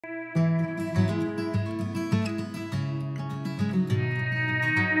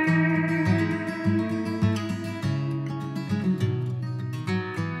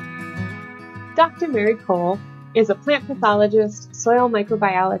Dr. Mary Cole is a plant pathologist, soil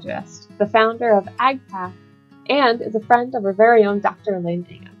microbiologist, the founder of Agpath, and is a friend of our very own Dr.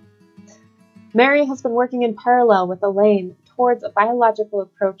 Elaine. Mary has been working in parallel with Elaine towards a biological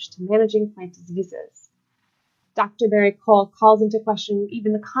approach to managing plant diseases. Dr. Mary Cole calls into question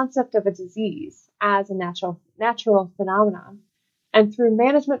even the concept of a disease as a natural phenomenon, and through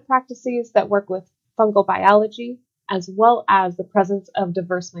management practices that work with fungal biology, as well as the presence of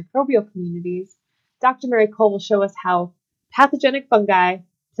diverse microbial communities, Dr. Mary Cole will show us how pathogenic fungi,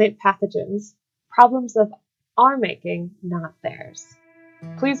 plant pathogens, problems of our making, not theirs.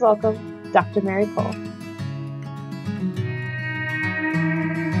 Please welcome Dr. Mary Cole.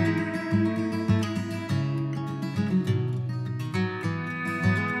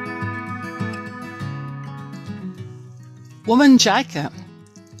 Woman Jaika,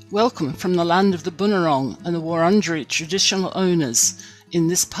 welcome from the land of the Bunurong and the Wurundjeri traditional owners in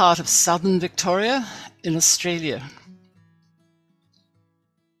this part of southern Victoria in Australia.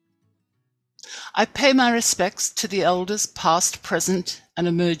 I pay my respects to the elders past, present and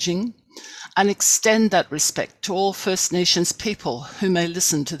emerging, and extend that respect to all First Nations people who may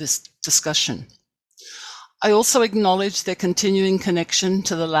listen to this discussion. I also acknowledge their continuing connection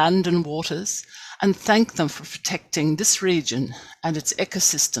to the land and waters and thank them for protecting this region and its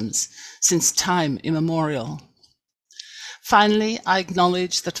ecosystems since time immemorial. Finally, I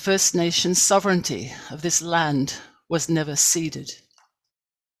acknowledge that First Nations sovereignty of this land was never ceded.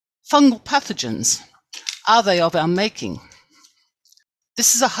 Fungal pathogens, are they of our making?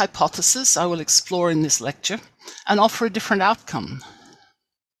 This is a hypothesis I will explore in this lecture and offer a different outcome.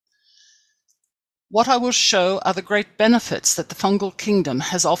 What I will show are the great benefits that the fungal kingdom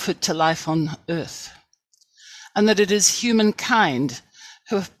has offered to life on Earth, and that it is humankind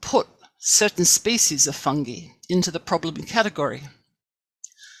who have put certain species of fungi into the problem category.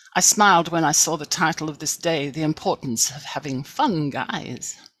 I smiled when I saw the title of this day, The Importance of Having Fun,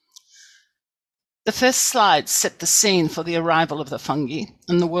 Guys. The first slide set the scene for the arrival of the fungi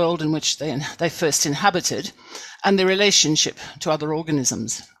and the world in which they first inhabited, and their relationship to other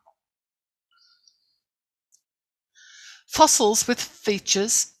organisms. Fossils with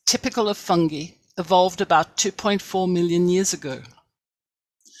features typical of fungi evolved about 2.4 million years ago.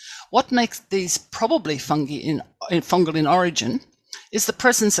 What makes these probably fungal in origin is the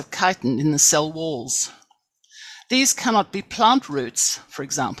presence of chitin in the cell walls. These cannot be plant roots, for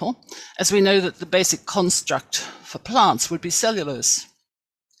example, as we know that the basic construct for plants would be cellulose.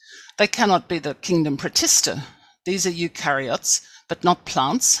 They cannot be the kingdom Protista. These are eukaryotes, but not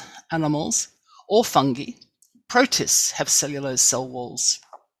plants, animals, or fungi. Protists have cellulose cell walls.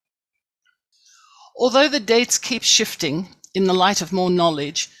 Although the dates keep shifting in the light of more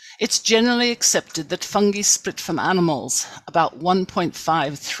knowledge, it's generally accepted that fungi split from animals about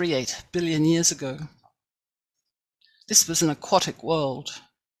 1.538 billion years ago. This was an aquatic world.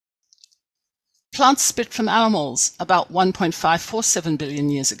 Plants split from animals about 1.547 billion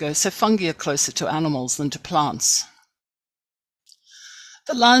years ago, so fungi are closer to animals than to plants.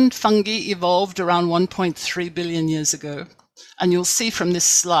 The land fungi evolved around 1.3 billion years ago, and you'll see from this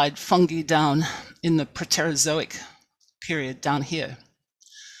slide fungi down in the Proterozoic period down here.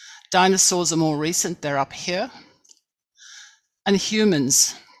 Dinosaurs are more recent, they're up here, and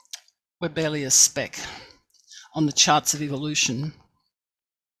humans were barely a speck on the charts of evolution.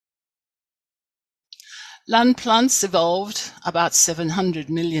 Land plants evolved about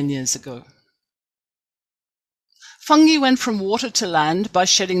 700 million years ago. Fungi went from water to land by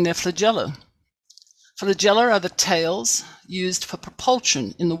shedding their flagella. Flagella are the tails used for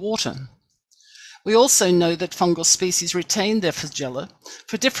propulsion in the water. We also know that fungal species retained their flagella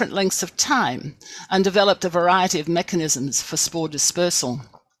for different lengths of time and developed a variety of mechanisms for spore dispersal.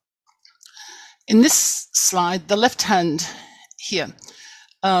 In this slide, the left hand here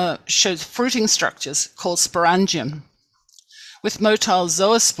shows fruiting structures called sporangium, with motile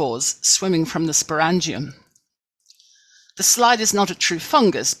zoospores swimming from the sporangium. The slide is not a true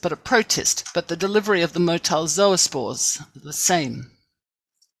fungus, but a protist, but the delivery of the motile zoospores are the same.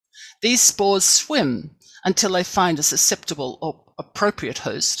 These spores swim until they find a susceptible or appropriate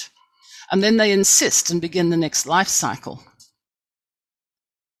host, and then they encyst and begin the next life cycle.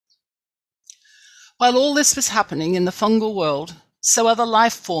 While all this was happening in the fungal world, so other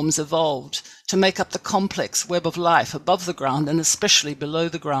life forms evolved to make up the complex web of life above the ground and especially below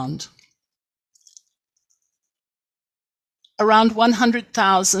the ground. Around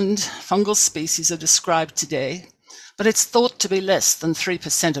 100,000 fungal species are described today, but it's thought to be less than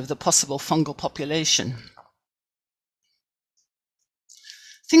 3% of the possible fungal population.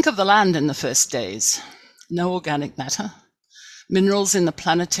 Think of the land in the first days. No organic matter, minerals in the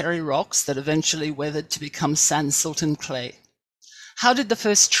planetary rocks that eventually weathered to become sand, silt, and clay. How did the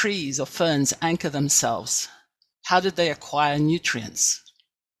first trees or ferns anchor themselves? How did they acquire nutrients?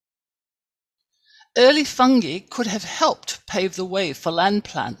 Early fungi could have helped pave the way for land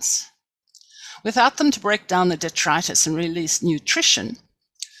plants. Without them to break down the detritus and release nutrition,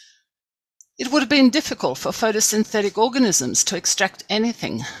 it would have been difficult for photosynthetic organisms to extract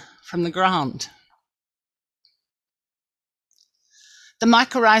anything from the ground. The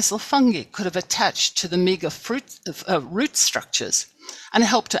mycorrhizal fungi could have attached to the meager root structures and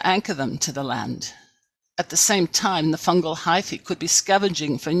helped to anchor them to the land. At the same time, the fungal hyphae could be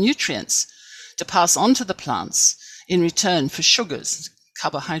scavenging for nutrients to pass on to the plants in return for sugars,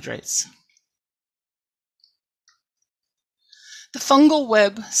 carbohydrates. The fungal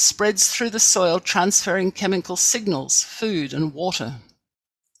web spreads through the soil, transferring chemical signals, food and water.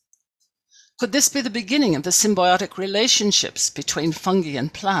 Could this be the beginning of the symbiotic relationships between fungi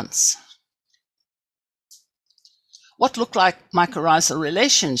and plants? What look like mycorrhizal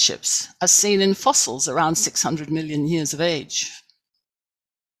relationships are seen in fossils around 600 million years of age.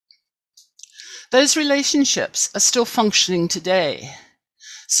 Those relationships are still functioning today.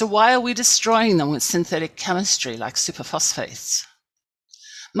 So why are we destroying them with synthetic chemistry like superphosphates?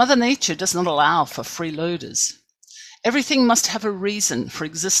 Mother Nature does not allow for freeloaders. Everything must have a reason for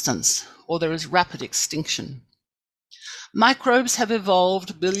existence, or there is rapid extinction. Microbes have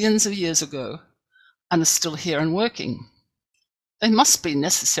evolved billions of years ago and are still here and working. They must be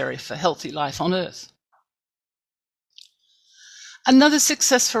necessary for healthy life on Earth. Another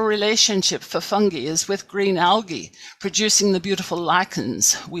successful relationship for fungi is with green algae, producing the beautiful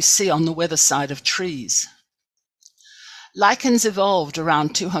lichens we see on the weather side of trees. Lichens evolved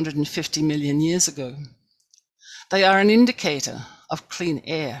around 250 million years ago. They are an indicator of clean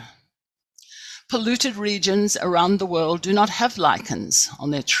air. Polluted regions around the world do not have lichens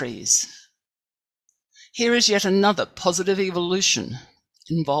on their trees. Here is yet another positive evolution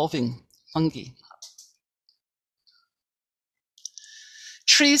involving fungi.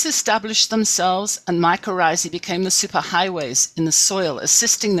 Trees established themselves and mycorrhizae became the superhighways in the soil,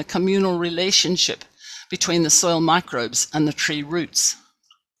 assisting the communal relationship between the soil microbes and the tree roots.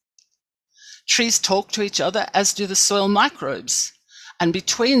 Trees talk to each other, as do the soil microbes, and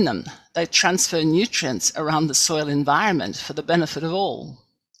between them they transfer nutrients around the soil environment for the benefit of all.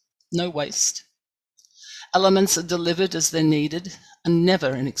 No waste. Elements are delivered as they're needed and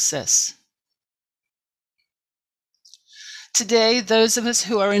never in excess. Today, those of us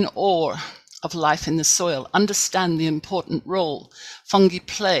who are in awe of life in the soil understand the important role fungi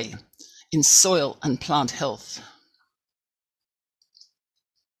play in soil and plant health.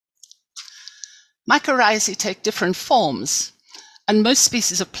 Mycorrhizae take different forms, and most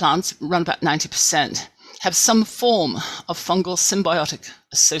species of plants, around about 90%, have some form of fungal symbiotic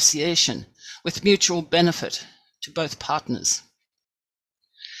association with mutual benefit to both partners.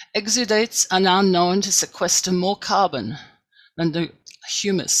 Exudates are now known to sequester more carbon than the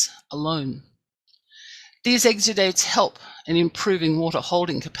humus alone. These exudates help in improving water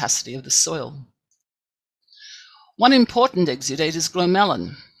holding capacity of the soil. One important exudate is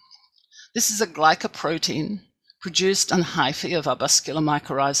glomelin. This is a glycoprotein produced on hyphae of arbuscular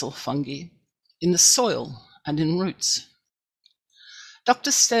mycorrhizal fungi in the soil and in roots.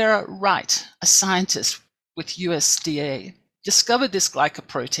 Dr. Sarah Wright, a scientist with USDA, discovered this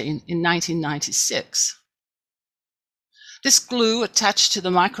glycoprotein in 1996. This glue attached to the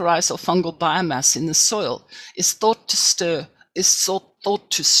mycorrhizal fungal biomass in the soil is thought to store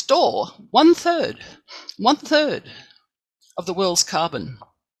one third of the world's carbon.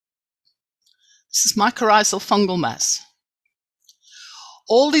 This is mycorrhizal fungal mass.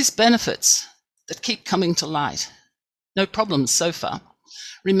 All these benefits that keep coming to light. No problems so far.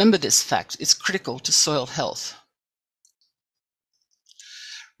 Remember this fact, it's critical to soil health.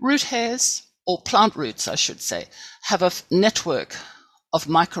 Root hairs, or plant roots I should say, have a network of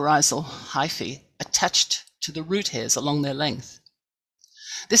mycorrhizal hyphae attached to the root hairs along their length.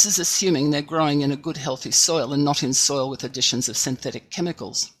 This is assuming they're growing in a good healthy soil and not in soil with additions of synthetic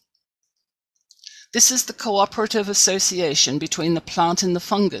chemicals. This is the cooperative association between the plant and the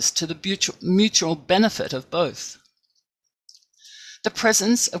fungus to the mutual benefit of both. The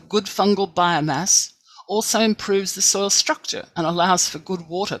presence of good fungal biomass also improves the soil structure and allows for good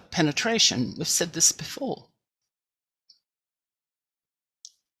water penetration. We've said this before.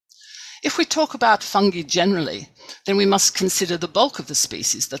 If we talk about fungi generally, then we must consider the bulk of the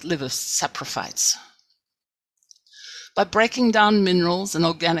species that live as saprophytes. By breaking down minerals and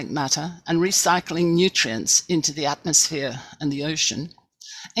organic matter and recycling nutrients into the atmosphere and the ocean,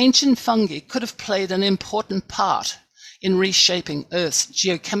 ancient fungi could have played an important part in reshaping Earth's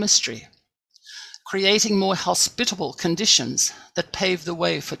geochemistry, creating more hospitable conditions that pave the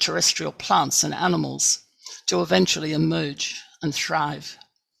way for terrestrial plants and animals to eventually emerge and thrive.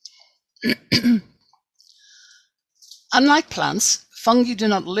 Unlike plants, fungi do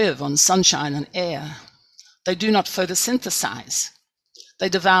not live on sunshine and air. They do not photosynthesize. They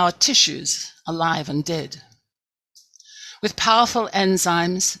devour tissues, alive and dead. With powerful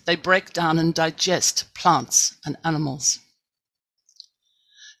enzymes, they break down and digest plants and animals.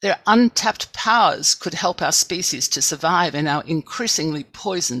 Their untapped powers could help our species to survive in our increasingly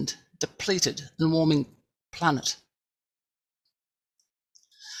poisoned, depleted, and warming planet.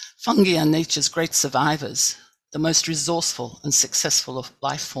 Fungi are nature's great survivors, the most resourceful and successful of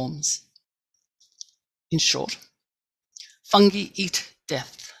life forms. In short, fungi eat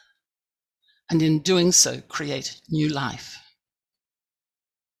death, and in doing so create new life.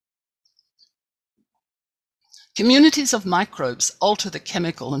 Communities of microbes alter the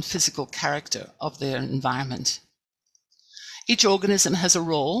chemical and physical character of their environment. Each organism has a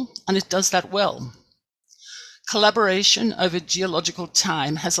role, and it does that well. Collaboration over geological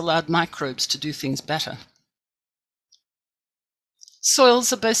time has allowed microbes to do things better.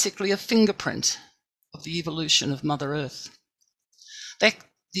 Soils are basically a fingerprint of the evolution of Mother Earth.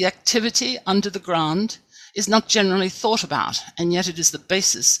 The activity under the ground is not generally thought about, and yet it is the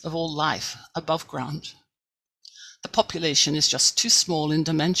basis of all life above ground. The population is just too small in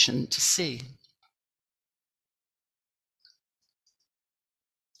dimension to see.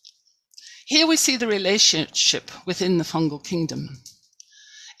 Here we see the relationship within the fungal kingdom.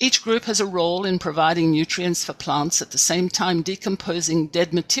 Each group has a role in providing nutrients for plants, at the same time decomposing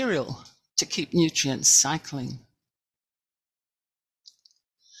dead material to keep nutrients cycling.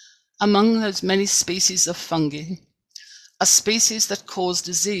 Among those many species of fungi are species that cause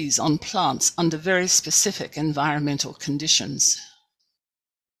disease on plants under very specific environmental conditions.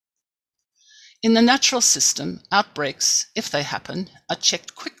 In the natural system, outbreaks, if they happen, are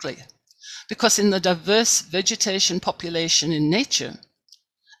checked quickly, because in the diverse vegetation population in nature,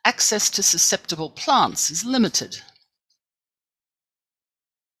 access to susceptible plants is limited.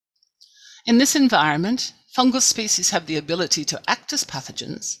 In this environment, fungal species have the ability to act as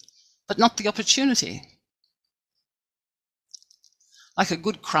pathogens, but not the opportunity. Like a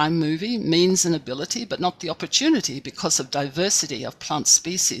good crime movie, means and ability, but not the opportunity because of diversity of plant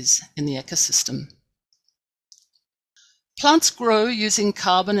species in the ecosystem. Plants grow using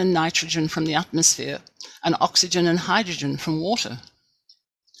carbon and nitrogen from the atmosphere and oxygen and hydrogen from water.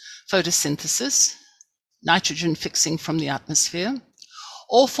 Photosynthesis, nitrogen fixing from the atmosphere,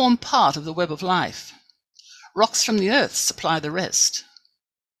 all form part of the web of life. Rocks from the earth supply the rest.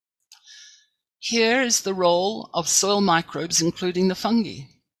 Here is the role of soil microbes, including the fungi.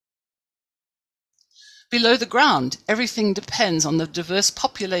 Below the ground, everything depends on the diverse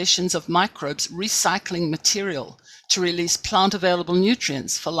populations of microbes recycling material to release plant-available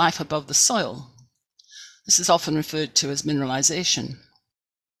nutrients for life above the soil. This is often referred to as mineralization.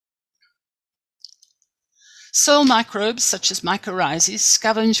 Soil microbes, such as mycorrhizas,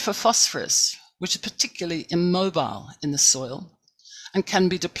 scavenge for phosphorus, which is particularly immobile in the soil and can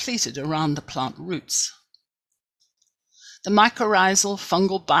be depleted around the plant roots. The mycorrhizal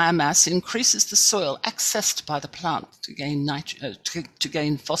fungal biomass increases the soil accessed by the plant to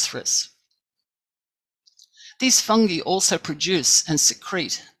gain phosphorus. These fungi also produce and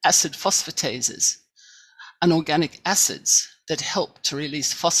secrete acid phosphatases and organic acids that help to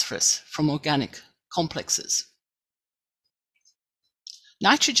release phosphorus from organic complexes.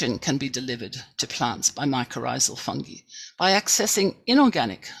 Nitrogen can be delivered to plants by mycorrhizal fungi by accessing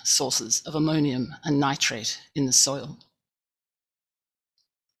inorganic sources of ammonium and nitrate in the soil.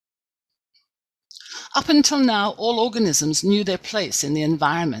 Up until now, all organisms knew their place in the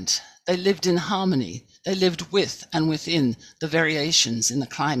environment. They lived in harmony. They lived with and within the variations in the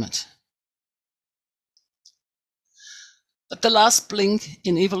climate. But the last blink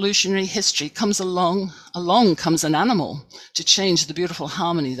in evolutionary history comes along comes an animal to change the beautiful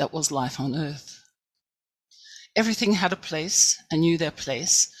harmony that was life on Earth. Everything had a place and knew their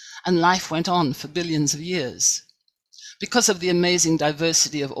place, and life went on for billions of years. Because of the amazing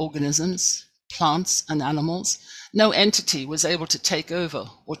diversity of organisms, plants and animals, no entity was able to take over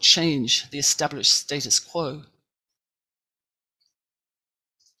or change the established status quo.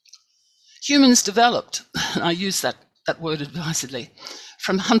 Humans developed, and I use that word advisedly,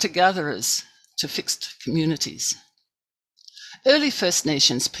 from hunter-gatherers to fixed communities. Early First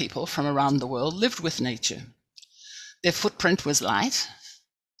Nations people from around the world lived with nature. Their footprint was light.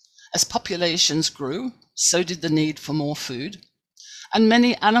 As populations grew, so did the need for more food, And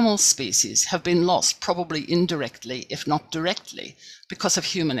many animal species have been lost, probably indirectly, if not directly, because of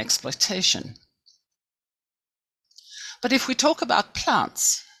human exploitation. But if we talk about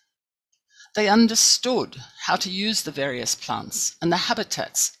plants, they understood how to use the various plants and the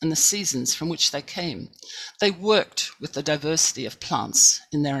habitats and the seasons from which they came. They worked with the diversity of plants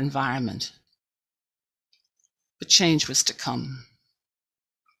in their environment. But change was to come.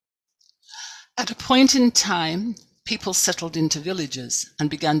 At a point in time, people settled into villages and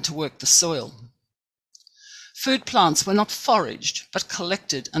began to work the soil. Food plants were not foraged, but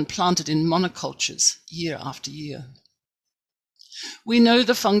collected and planted in monocultures year after year. We know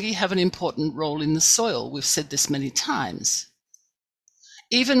the fungi have an important role in the soil. We've said this many times.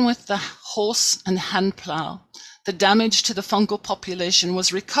 Even with the horse and hand plough, the damage to the fungal population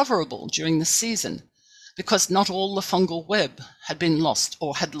was recoverable during the season because not all the fungal web had been lost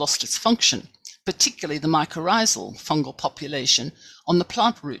or had lost its function, particularly the mycorrhizal fungal population on the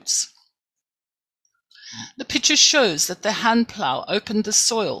plant roots. The picture shows that the hand plough opened the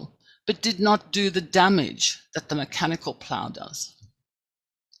soil but did not do the damage that the mechanical plough does.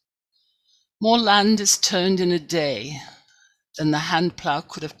 More land is turned in a day than the hand plough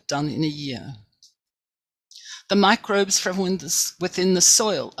could have done in a year. The microbes from within the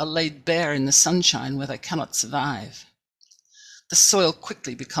soil are laid bare in the sunshine where they cannot survive. The soil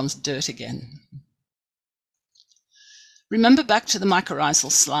quickly becomes dirt again. Remember back to the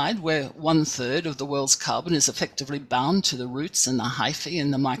mycorrhizal slide where 1/3 of the world's carbon is effectively bound to the roots and the hyphae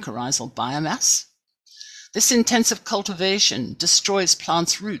in the mycorrhizal biomass? This intensive cultivation destroys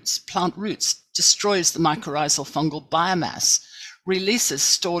plant roots, destroys the mycorrhizal fungal biomass, releases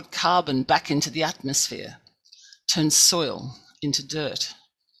stored carbon back into the atmosphere, turns soil into dirt.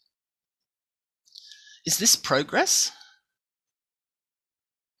 Is this progress?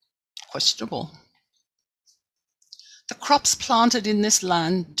 Questionable. The crops planted in this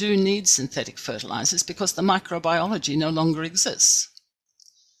land do need synthetic fertilizers because the microbiology no longer exists.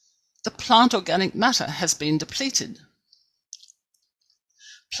 The plant organic matter has been depleted.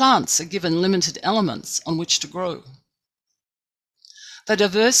 Plants are given limited elements on which to grow. The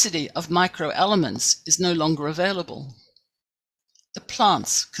diversity of microelements is no longer available. The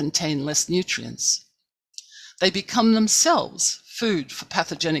plants contain less nutrients. They become themselves food for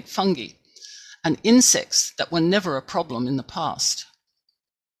pathogenic fungi and insects that were never a problem in the past.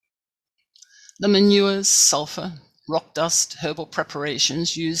 The manures, sulfur, rock dust, herbal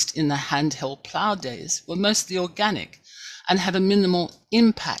preparations used in the handheld plough days were mostly organic and had a minimal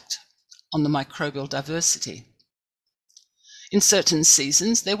impact on the microbial diversity. In certain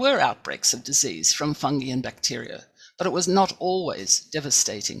seasons, there were outbreaks of disease from fungi and bacteria, but it was not always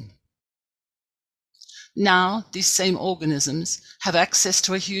devastating. Now, these same organisms have access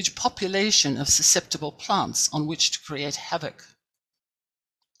to a huge population of susceptible plants on which to create havoc.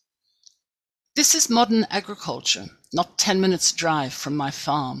 This is modern agriculture, not 10 minutes drive from my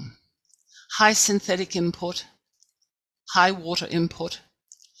farm. High synthetic input, high water input,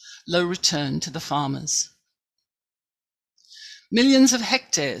 low return to the farmers. Millions of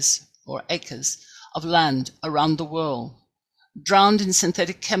hectares, or acres, of land around the world drowned in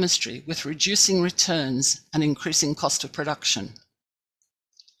synthetic chemistry with reducing returns and increasing cost of production.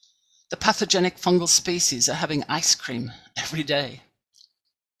 The pathogenic fungal species are having ice cream every day.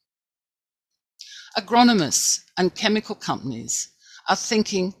 Agronomists and chemical companies are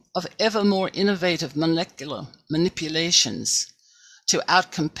thinking of ever more innovative molecular manipulations to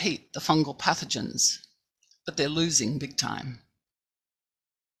outcompete the fungal pathogens, but they're losing big time.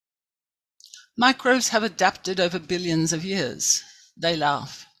 Microbes have adapted over billions of years. They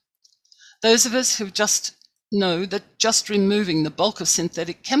laugh. Those of us who just know that just removing the bulk of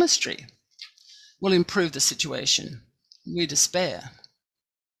synthetic chemistry will improve the situation, we despair.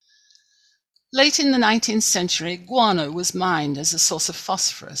 Late in the 19th century, guano was mined as a source of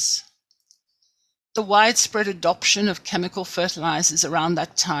phosphorus. The widespread adoption of chemical fertilizers around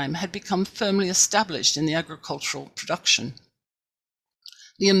that time had become firmly established in the agricultural production.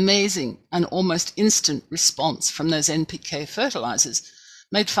 The amazing and almost instant response from those NPK fertilizers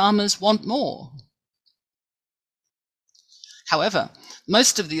made farmers want more. However,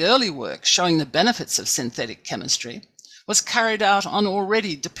 most of the early work showing the benefits of synthetic chemistry was carried out on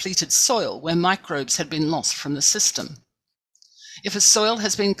already depleted soil where microbes had been lost from the system. If a soil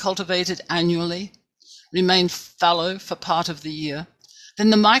has been cultivated annually, remained fallow for part of the year, then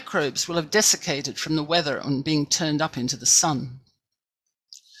the microbes will have desiccated from the weather and being turned up into the sun.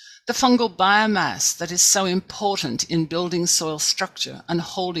 The fungal biomass that is so important in building soil structure and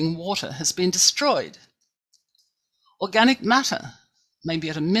holding water has been destroyed. Organic matter may be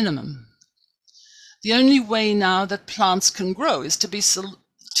at a minimum. The only way now that plants can grow is to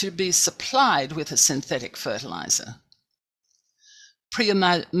be supplied with a synthetic fertilizer.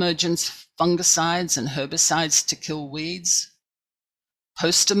 Pre-emergence fungicides and herbicides to kill weeds,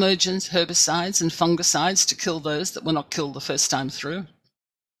 post-emergence herbicides and fungicides to kill those that were not killed the first time through.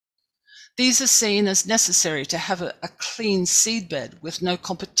 These are seen as necessary to have a clean seedbed with no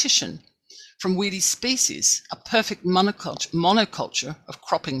competition from weedy species, a perfect monoculture of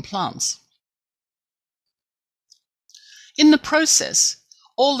cropping plants. In the process,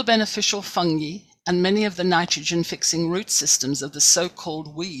 all the beneficial fungi and many of the nitrogen-fixing root systems of the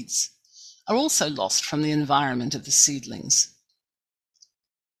so-called weeds are also lost from the environment of the seedlings.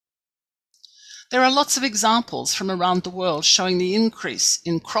 There are lots of examples from around the world showing the increase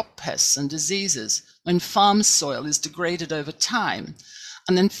in crop pests and diseases when farm soil is degraded over time,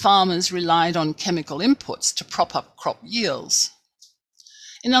 and then farmers relied on chemical inputs to prop up crop yields.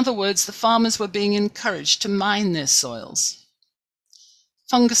 In other words, the farmers were being encouraged to mine their soils.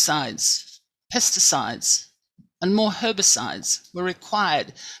 Fungicides, pesticides, and more herbicides were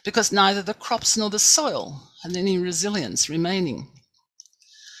required because neither the crops nor the soil had any resilience remaining.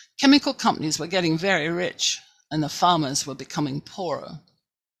 Chemical companies were getting very rich, and the farmers were becoming poorer.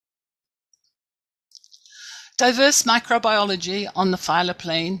 Diverse microbiology on the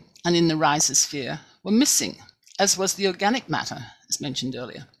phytoplankton and in the rhizosphere were missing, as was the organic matter, as mentioned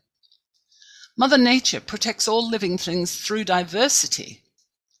earlier. Mother Nature protects all living things through diversity.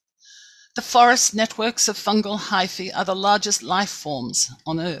 The forest networks of fungal hyphae are the largest life forms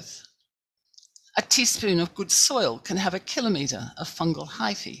on Earth. A teaspoon of good soil can have a kilometre of fungal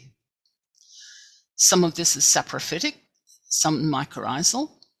hyphae. Some of this is saprophytic, some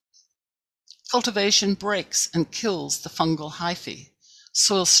mycorrhizal. Cultivation breaks and kills the fungal hyphae.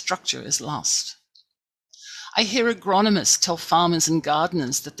 Soil structure is lost. I hear agronomists tell farmers and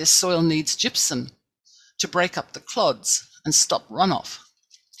gardeners that their soil needs gypsum to break up the clods and stop runoff.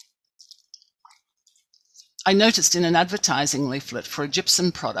 I noticed in an advertising leaflet for a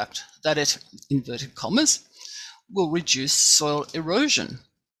gypsum product that it, inverted commas, will reduce soil erosion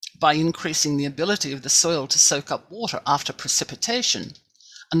by increasing the ability of the soil to soak up water after precipitation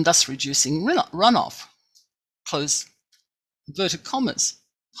and thus reducing runoff, close inverted commas.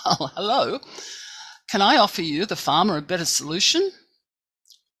 Well, hello. Can I offer you, the farmer, a better solution?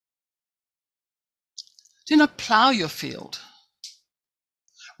 Do not plough your field.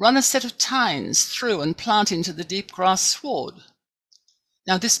 Run a set of tines through and plant into the deep grass sward.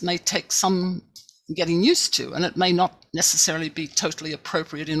 Now, this may take some getting used to, and it may not necessarily be totally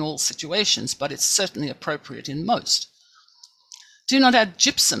appropriate in all situations, but it's certainly appropriate in most. Do not add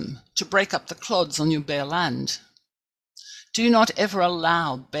gypsum to break up the clods on your bare land. Do not ever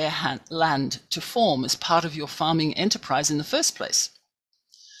allow bare land to form as part of your farming enterprise in the first place.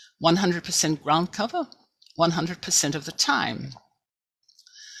 100% ground cover, 100% of the time.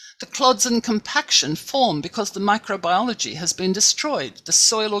 The clods and compaction form because the microbiology has been destroyed. The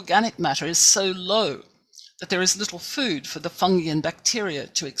soil organic matter is so low that there is little food for the fungi and bacteria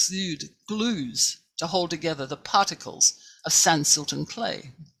to exude glues to hold together the particles of sand, silt, and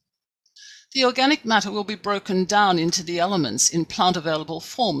clay. The organic matter will be broken down into the elements in plant-available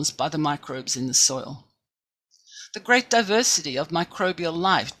forms by the microbes in the soil. The great diversity of microbial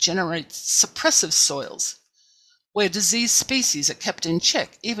life generates suppressive soils, where disease species are kept in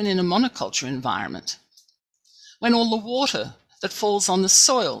check, even in a monoculture environment. When all the water that falls on the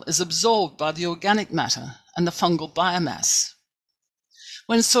soil is absorbed by the organic matter and the fungal biomass.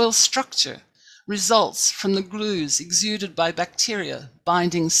 When soil structure results from the glues exuded by bacteria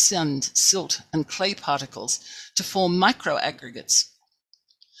binding sand, silt, and clay particles to form microaggregates,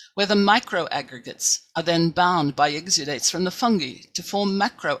 where the microaggregates are then bound by exudates from the fungi to form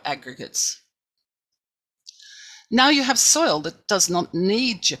macroaggregates. Now you have soil that does not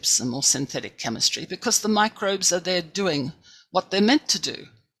need gypsum or synthetic chemistry because the microbes are there doing what they're meant to do.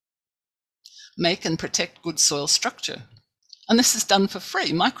 Make and protect good soil structure. And this is done for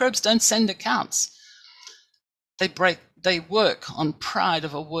free. Microbes don't send accounts. They work on pride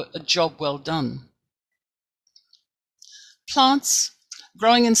of a job well done. Plants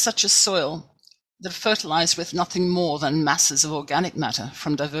growing in such a soil that are fertilized with nothing more than masses of organic matter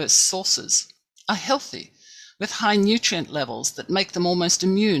from diverse sources are healthy, with high nutrient levels that make them almost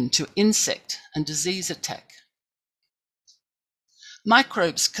immune to insect and disease attack.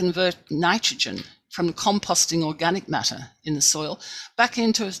 Microbes convert nitrogen from composting organic matter in the soil back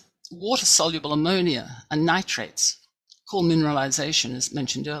into water-soluble ammonia and nitrates, called mineralization, as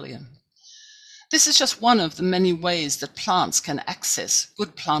mentioned earlier. This is just one of the many ways that plants can access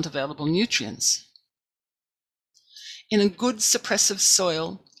good plant-available nutrients. In a good suppressive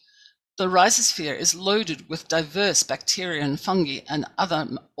soil, The rhizosphere is loaded with diverse bacteria and fungi and other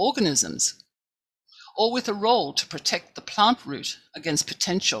organisms, all with a role to protect the plant root against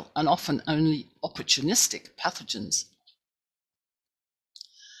potential and often only opportunistic pathogens.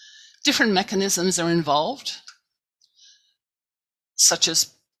 Different mechanisms are involved, such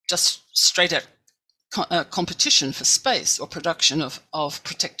as just straight out competition for space or production of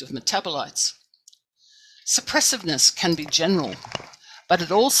protective metabolites. Suppressiveness can be general, but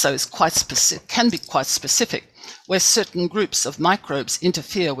it also is can be quite specific, where certain groups of microbes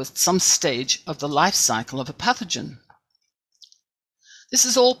interfere with some stage of the life cycle of a pathogen. This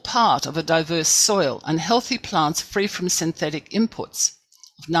is all part of a diverse soil and healthy plants free from synthetic inputs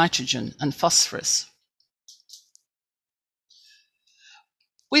of nitrogen and phosphorus.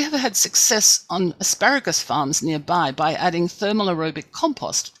 We have had success on asparagus farms nearby by adding thermal aerobic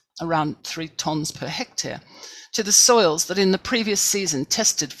compost, around 3 tonnes per hectare, to the soils that in the previous season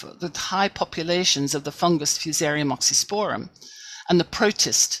tested for the high populations of the fungus Fusarium oxysporum and the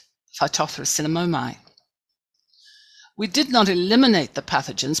protist Phytophthora cinnamomi. We did not eliminate the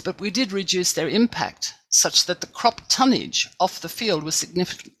pathogens, but we did reduce their impact such that the crop tonnage off the field was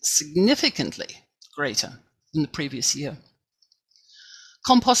significantly greater than the previous year.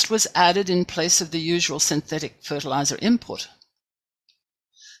 Compost was added in place of the usual synthetic fertilizer input.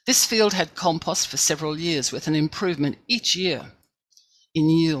 This field had compost for several years with an improvement each year in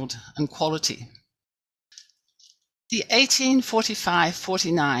yield and quality. The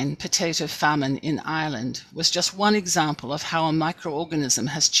 1845-49 potato famine in Ireland was just one example of how a microorganism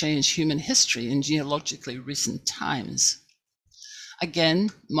has changed human history in geologically recent times.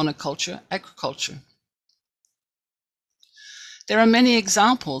 Again, monoculture agriculture. There are many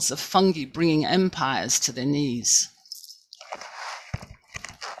examples of fungi bringing empires to their knees.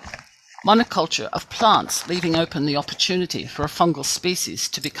 Monoculture of plants leaving open the opportunity for a fungal species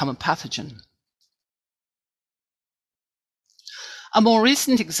to become a pathogen. A more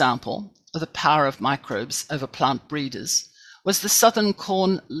recent example of the power of microbes over plant breeders was the southern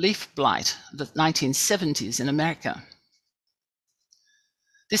corn leaf blight of the 1970s in America.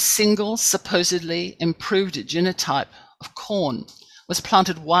 This single, supposedly improved genotype of corn was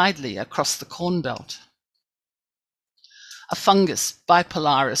planted widely across the corn belt. A fungus,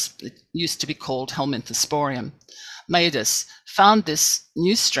 Bipolaris, it used to be called Helminthosporium, found this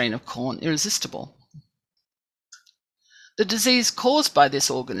new strain of corn irresistible. The disease caused by this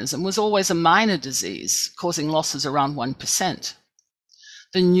organism was always a minor disease, causing losses around 1%.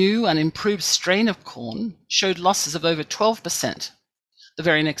 The new and improved strain of corn showed losses of over 12% the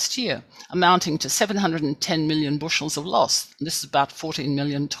very next year, amounting to 710 million bushels of loss. This is about 14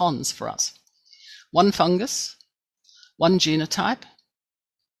 million tonnes for us. One fungus, one genotype,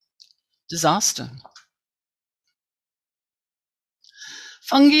 disaster.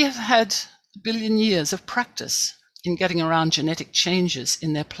 Fungi have had a billion years of practice in getting around genetic changes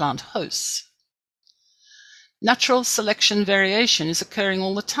in their plant hosts. Natural selection variation is occurring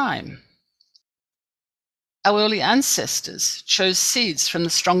all the time. Our early ancestors chose seeds from the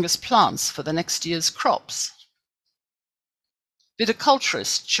strongest plants for the next year's crops.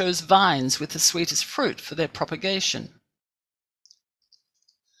 Viticulturists chose vines with the sweetest fruit for their propagation.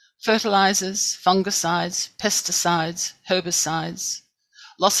 Fertilizers, fungicides, pesticides, herbicides,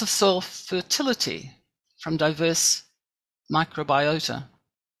 loss of soil fertility from diverse microbiota.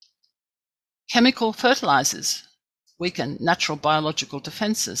 Chemical fertilizers weaken natural biological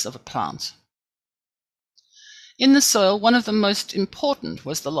defenses of a plant. In the soil, one of the most important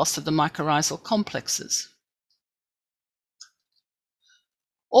was the loss of the mycorrhizal complexes.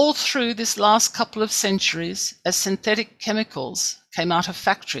 All through this last couple of centuries, as synthetic chemicals came out of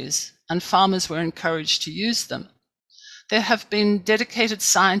factories and farmers were encouraged to use them, there have been dedicated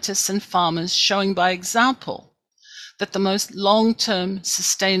scientists and farmers showing by example that the most long-term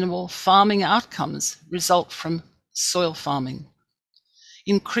sustainable farming outcomes result from soil farming,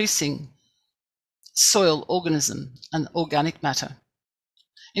 increasing soil organism and organic matter,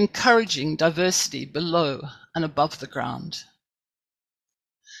 encouraging diversity below and above the ground.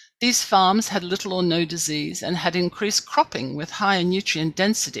 These farms had little or no disease and had increased cropping with higher nutrient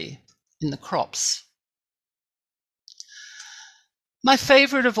density in the crops. My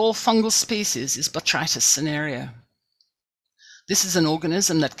favorite of all fungal species is Botrytis cinerea. This is an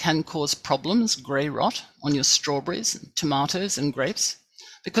organism that can cause problems, grey rot, on your strawberries, tomatoes and grapes,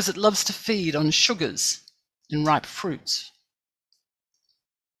 because it loves to feed on sugars in ripe fruits.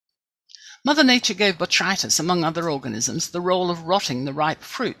 Mother Nature gave Botrytis, among other organisms, the role of rotting the ripe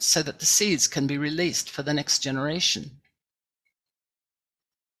fruits so that the seeds can be released for the next generation.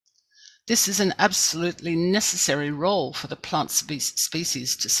 This is an absolutely necessary role for the plant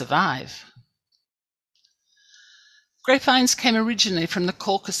species to survive. Grapevines came originally from the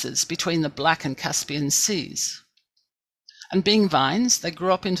Caucasus between the Black and Caspian Seas. And being vines, they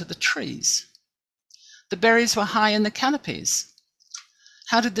grew up into the trees. The berries were high in the canopies.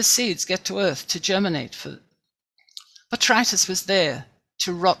 How did the seeds get to earth to germinate? Botrytis was there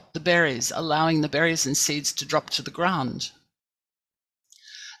to rot the berries, allowing the berries and seeds to drop to the ground.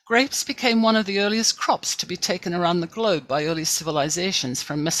 Grapes became one of the earliest crops to be taken around the globe by early civilizations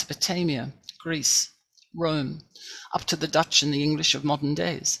from Mesopotamia, Greece, Rome, up to the Dutch and the English of modern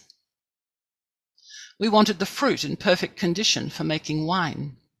days. We wanted the fruit in perfect condition for making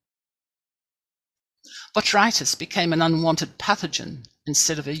wine. Botrytis became an unwanted pathogen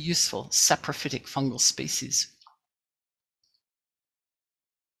instead of a useful saprophytic fungal species.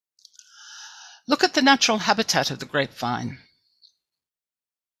 Look at the natural habitat of the grapevine.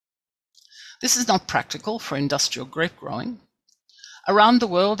 This is not practical for industrial grape growing. Around the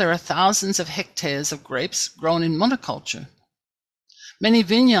world, there are thousands of hectares of grapes grown in monoculture. Many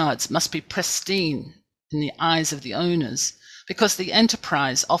vineyards must be pristine in the eyes of the owners because the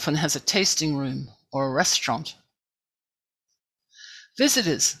enterprise often has a tasting room or a restaurant.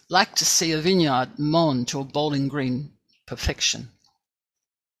 Visitors like to see a vineyard mown to a bowling green perfection.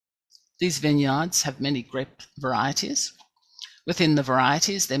 These vineyards have many grape varieties. Within the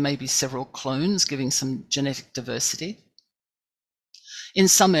varieties, there may be several clones giving some genetic diversity. In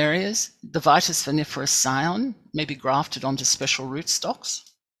some areas, the Vitis vinifera scion may be grafted onto special rootstocks.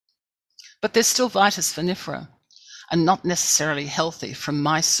 But they're still Vitis vinifera and not necessarily healthy from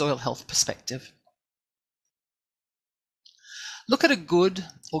my soil health perspective. Look at a good,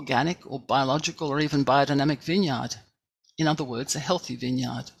 organic or biological or even biodynamic vineyard. In other words, a healthy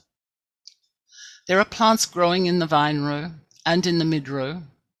vineyard. There are plants growing in the vine row and in the mid-row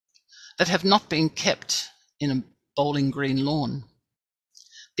that have not been kept in a bowling green lawn.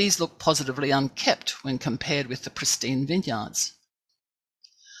 These look positively unkept when compared with the pristine vineyards.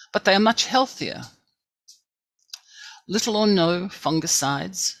 But they are much healthier. Little or no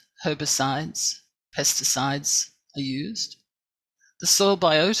fungicides, herbicides, pesticides are used. The soil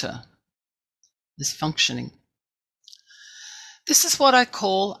biota is functioning. This is what I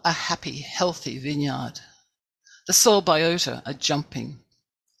call a happy, healthy vineyard. The soil biota are jumping.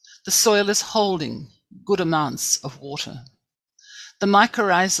 The soil is holding good amounts of water. The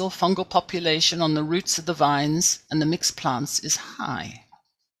mycorrhizal fungal population on the roots of the vines and the mixed plants is high.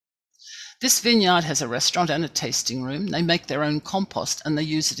 This vineyard has a restaurant and a tasting room. They make their own compost and they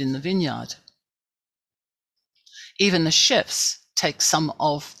use it in the vineyard. Even the chefs take some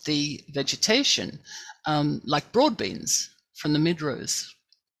of the vegetation, like broad beans, from the mid-rows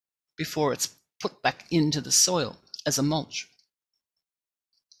before it's put back into the soil as a mulch.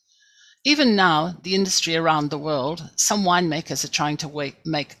 Even now, the industry around the world, some winemakers are trying to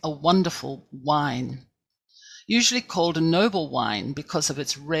make a wonderful wine, usually called a noble wine because of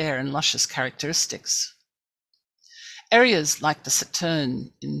its rare and luscious characteristics. Areas like the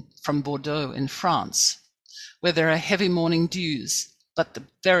Sauterne from Bordeaux in France, where there are heavy morning dews, but the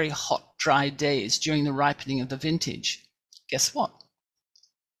very hot, dry days during the ripening of the vintage, guess what?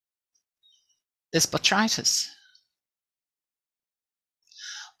 There's botrytis.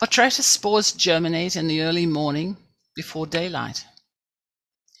 Botrytis spores germinate in the early morning before daylight.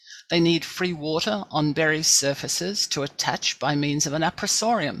 They need free water on berry surfaces to attach by means of an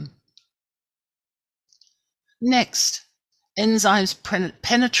aprosorium. Next, enzymes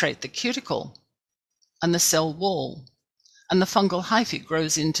penetrate the cuticle and the cell wall, and the fungal hyphae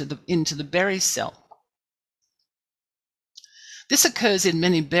grows into the berry cell. This occurs in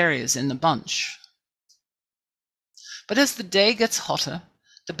many berries in the bunch. But as the day gets hotter,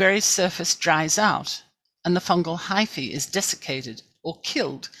 the berry surface dries out, and the fungal hyphae is desiccated or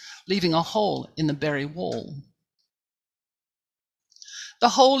killed, leaving a hole in the berry wall. The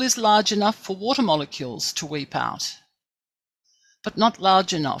hole is large enough for water molecules to weep out, but not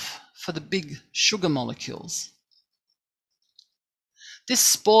large enough for the big sugar molecules. This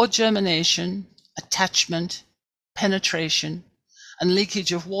spore germination, attachment, penetration, and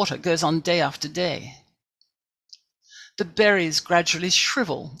leakage of water goes on day after day. The berries gradually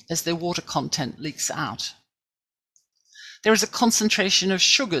shrivel as their water content leaks out. There is a concentration of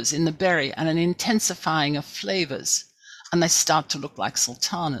sugars in the berry and an intensifying of flavors, and they start to look like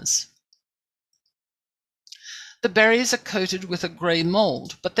sultanas. The berries are coated with a grey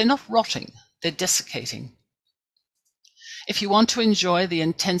mold, but they're not rotting, they're desiccating. If you want to enjoy the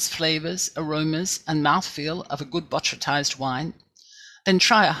intense flavors, aromas, and mouthfeel of a good botrytized wine, then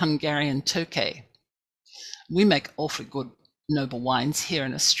try a Hungarian Tokay. We make awfully good noble wines here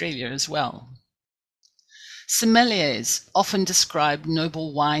in Australia as well. Sommeliers often describe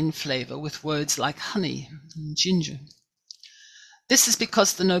noble wine flavour with words like honey and ginger. This is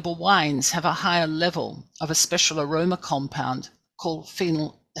because the noble wines have a higher level of a special aroma compound called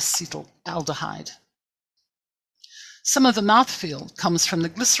phenylacetaldehyde. Some of the mouthfeel comes from the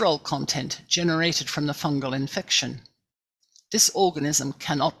glycerol content generated from the fungal infection. This organism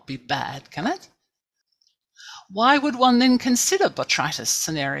cannot be bad, can it? Why would one then consider Botrytis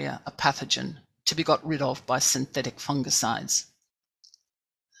cinerea a pathogen to be got rid of by synthetic fungicides?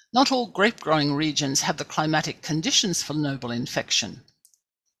 Not all grape-growing regions have the climatic conditions for noble infection,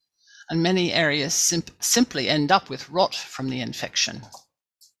 and many areas simply end up with rot from the infection.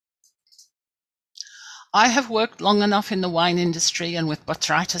 I have worked long enough in the wine industry and with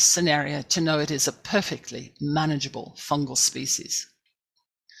Botrytis cinerea to know it is a perfectly manageable fungal species.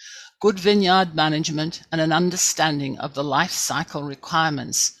 Good vineyard management and an understanding of the life cycle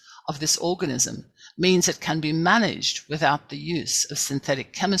requirements of this organism means it can be managed without the use of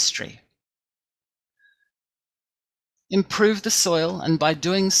synthetic chemistry. Improve the soil, and by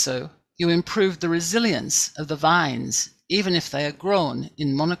doing so, you improve the resilience of the vines, even if they are grown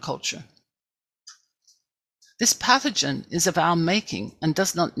in monoculture. This pathogen is of our making and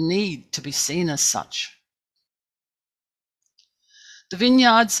does not need to be seen as such. The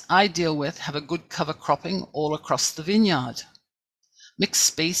vineyards I deal with have a good cover cropping all across the vineyard, mixed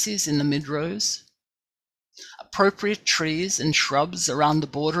species in the mid-rows, appropriate trees and shrubs around the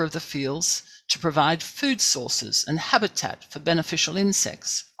border of the fields to provide food sources and habitat for beneficial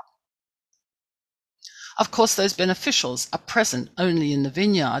insects. Of course, those beneficials are present only in the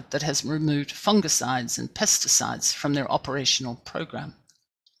vineyard that has removed fungicides and pesticides from their operational program.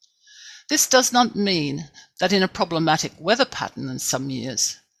 This does not mean that in a problematic weather pattern in some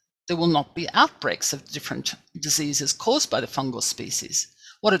years, there will not be outbreaks of different diseases caused by the fungal species.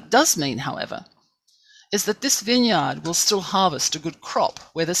 What it does mean, however, is that this vineyard will still harvest a good crop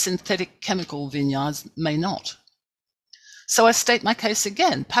where the synthetic chemical vineyards may not. So I state my case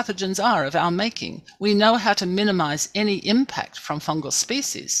again, pathogens are of our making. We know how to minimize any impact from fungal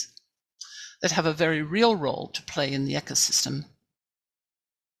species that have a very real role to play in the ecosystem.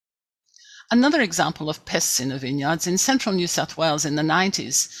 Another example of pests in the vineyards, in central New South Wales in the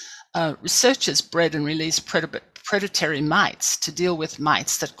 90s, researchers bred and released predatory mites to deal with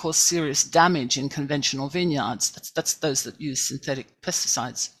mites that cause serious damage in conventional vineyards. That's those that use synthetic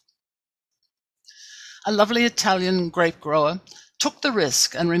pesticides. A lovely Italian grape grower took the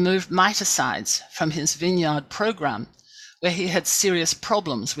risk and removed miticides from his vineyard program, where he had serious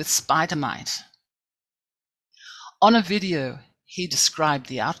problems with spider mite. On a video, he described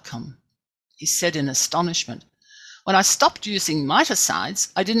the outcome. He said in astonishment, "When I stopped using miticides,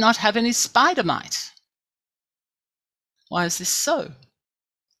 I did not have any spider mite." Why is this so?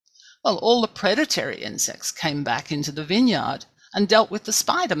 Well, all the predatory insects came back into the vineyard and dealt with the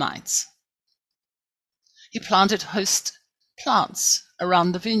spider mites. He planted host plants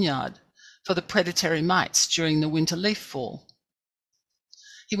around the vineyard for the predatory mites during the winter leaf fall.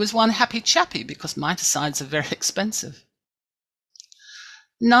 He was one happy chappy because miticides are very expensive.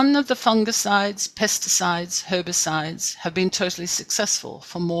 None of the fungicides, pesticides, herbicides have been totally successful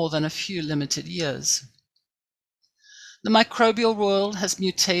for more than a few limited years. The microbial world has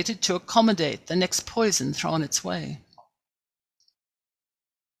mutated to accommodate the next poison thrown its way.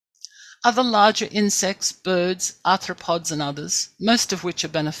 Other larger insects, birds, arthropods and others, most of which are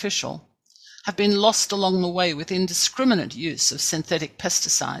beneficial, have been lost along the way with indiscriminate use of synthetic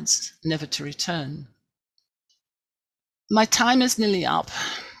pesticides, never to return. My time is nearly up,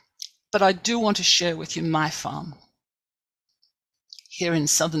 but I do want to share with you my farm here in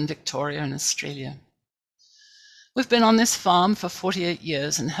southern Victoria in Australia. We've been on this farm for 48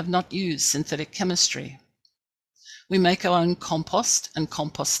 years and have not used synthetic chemistry. We make our own compost and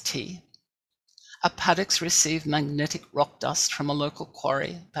compost tea. Our paddocks receive magnetic rock dust from a local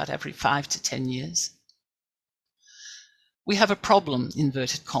quarry about every 5 to 10 years. We have a problem,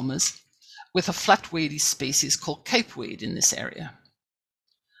 inverted commas, with a flatweedy species called capeweed in this area.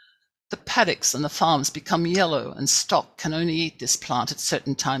 The paddocks and the farms become yellow and stock can only eat this plant at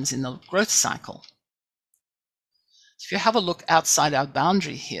certain times in the growth cycle. If you have a look outside our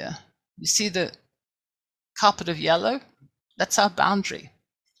boundary here, you see the carpet of yellow? That's our boundary.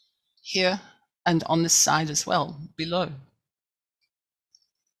 Here and on this side as well, below.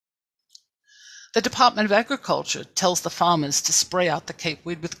 The Department of Agriculture tells the farmers to spray out the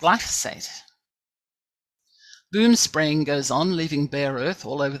capeweed with glyphosate. Boom spraying goes on, leaving bare earth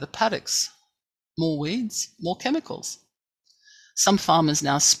all over the paddocks. More weeds, more chemicals. Some farmers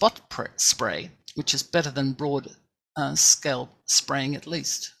now spot spray, which is better than broad scale spraying at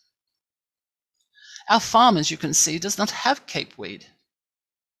least. Our farm, as you can see, does not have capeweed.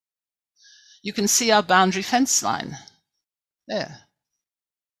 You can see our boundary fence line there.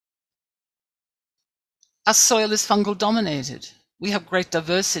 Our soil is fungal dominated. We have great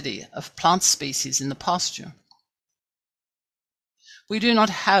diversity of plant species in the pasture. We do not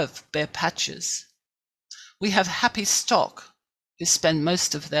have bare patches. We have happy stock who spend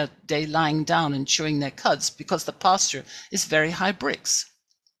most of their day lying down and chewing their cuds because the pasture is very high bricks.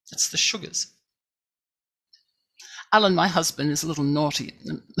 That's the sugars. Alan, my husband, is a little naughty,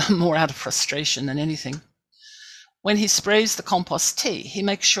 more out of frustration than anything. When he sprays the compost tea, he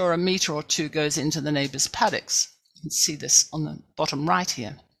makes sure a metre or two goes into the neighbour's paddocks. You can see this on the bottom right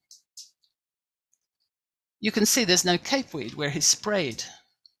here. You can see there's no capeweed where he sprayed.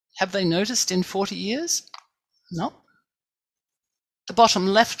 Have they noticed in 40 years? No. The bottom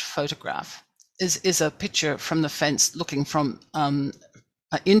left photograph is a picture from the fence looking from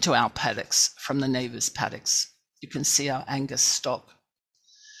into our paddocks from the neighbour's paddocks. You can see our Angus stock.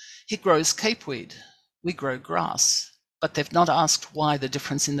 He grows capeweed. We grow grass, but they've not asked why the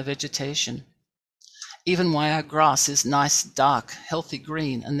difference in the vegetation. Even why our grass is nice, dark, healthy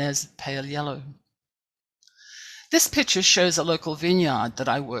green, and there's pale yellow. This picture shows a local vineyard that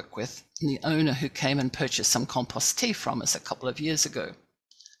I work with, and the owner who came and purchased some compost tea from us a couple of years ago,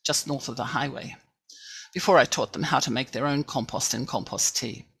 just north of the highway, before I taught them how to make their own compost and compost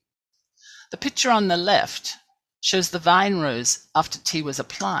tea. The picture on the left shows the vine rows after tea was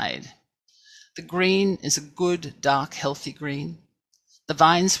applied. The green is a good, dark, healthy green. The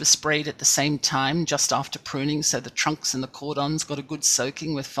vines were sprayed at the same time, just after pruning, so the trunks and the cordons got a good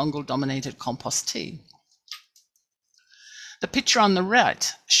soaking with fungal-dominated compost tea. The picture on the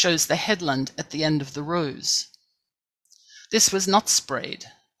right shows the headland at the end of the rows. This was not sprayed,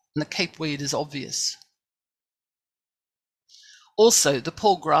 and the capeweed is obvious. Also, the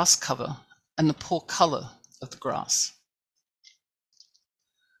poor grass cover and the poor colour of the grass.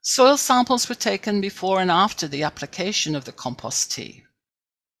 Soil samples were taken before and after the application of the compost tea.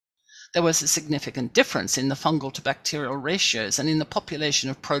 There was a significant difference in the fungal to bacterial ratios and in the population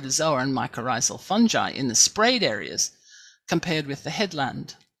of protozoa and mycorrhizal fungi in the sprayed areas compared with the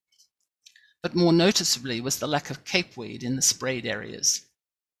headland. But more noticeably was the lack of capeweed in the sprayed areas.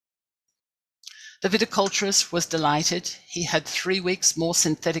 The viticulturist was delighted. He had 3 weeks more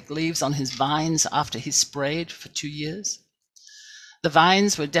synthetic leaves on his vines after he sprayed for 2 years. The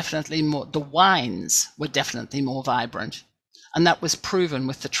wines were definitely more vibrant, and that was proven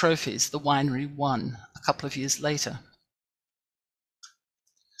with the trophies the winery won a couple of years later.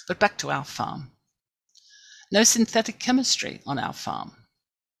 But back to our farm. No synthetic chemistry on our farm.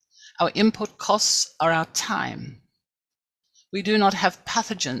 Our input costs are our time. We do not have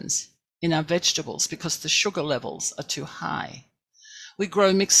pathogens in our vegetables because the sugar levels are too high. We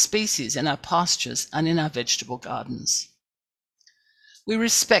grow mixed species in our pastures and in our vegetable gardens. We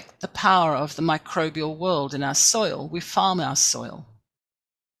respect the power of the microbial world in our soil. We farm our soil.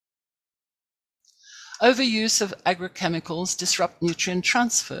 Overuse of agrochemicals disrupt nutrient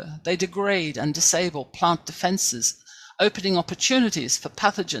transfer. They degrade and disable plant defenses, opening opportunities for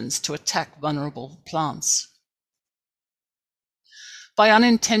pathogens to attack vulnerable plants. By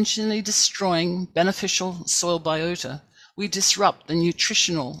unintentionally destroying beneficial soil biota, we disrupt the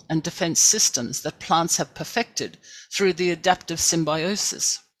nutritional and defense systems that plants have perfected through the adaptive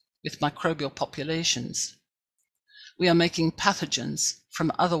symbiosis with microbial populations. We are making pathogens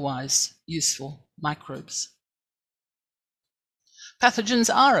from otherwise useful microbes.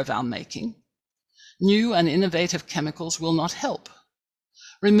 Pathogens are of our making. New and innovative chemicals will not help.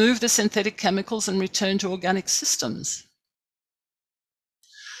 Remove the synthetic chemicals and return to organic systems.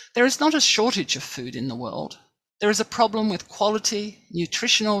 There is not a shortage of food in the world. There is a problem with quality,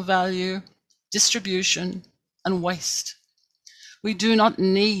 nutritional value, distribution, and waste. We do not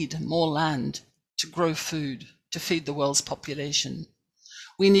need more land to grow food to feed the world's population.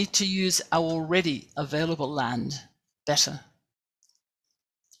 We need to use our already available land better.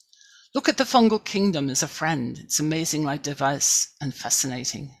 Look at the fungal kingdom as a friend. It's amazingly diverse and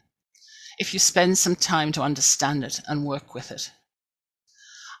fascinating if you spend some time to understand it and work with it.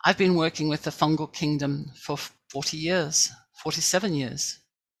 I've been working with the fungal kingdom for 40 years, 47 years,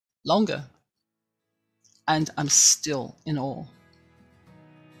 longer, and I'm still in awe.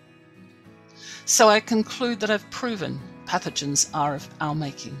 So I conclude that I've proven pathogens are of our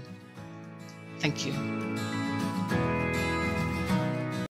making. Thank you.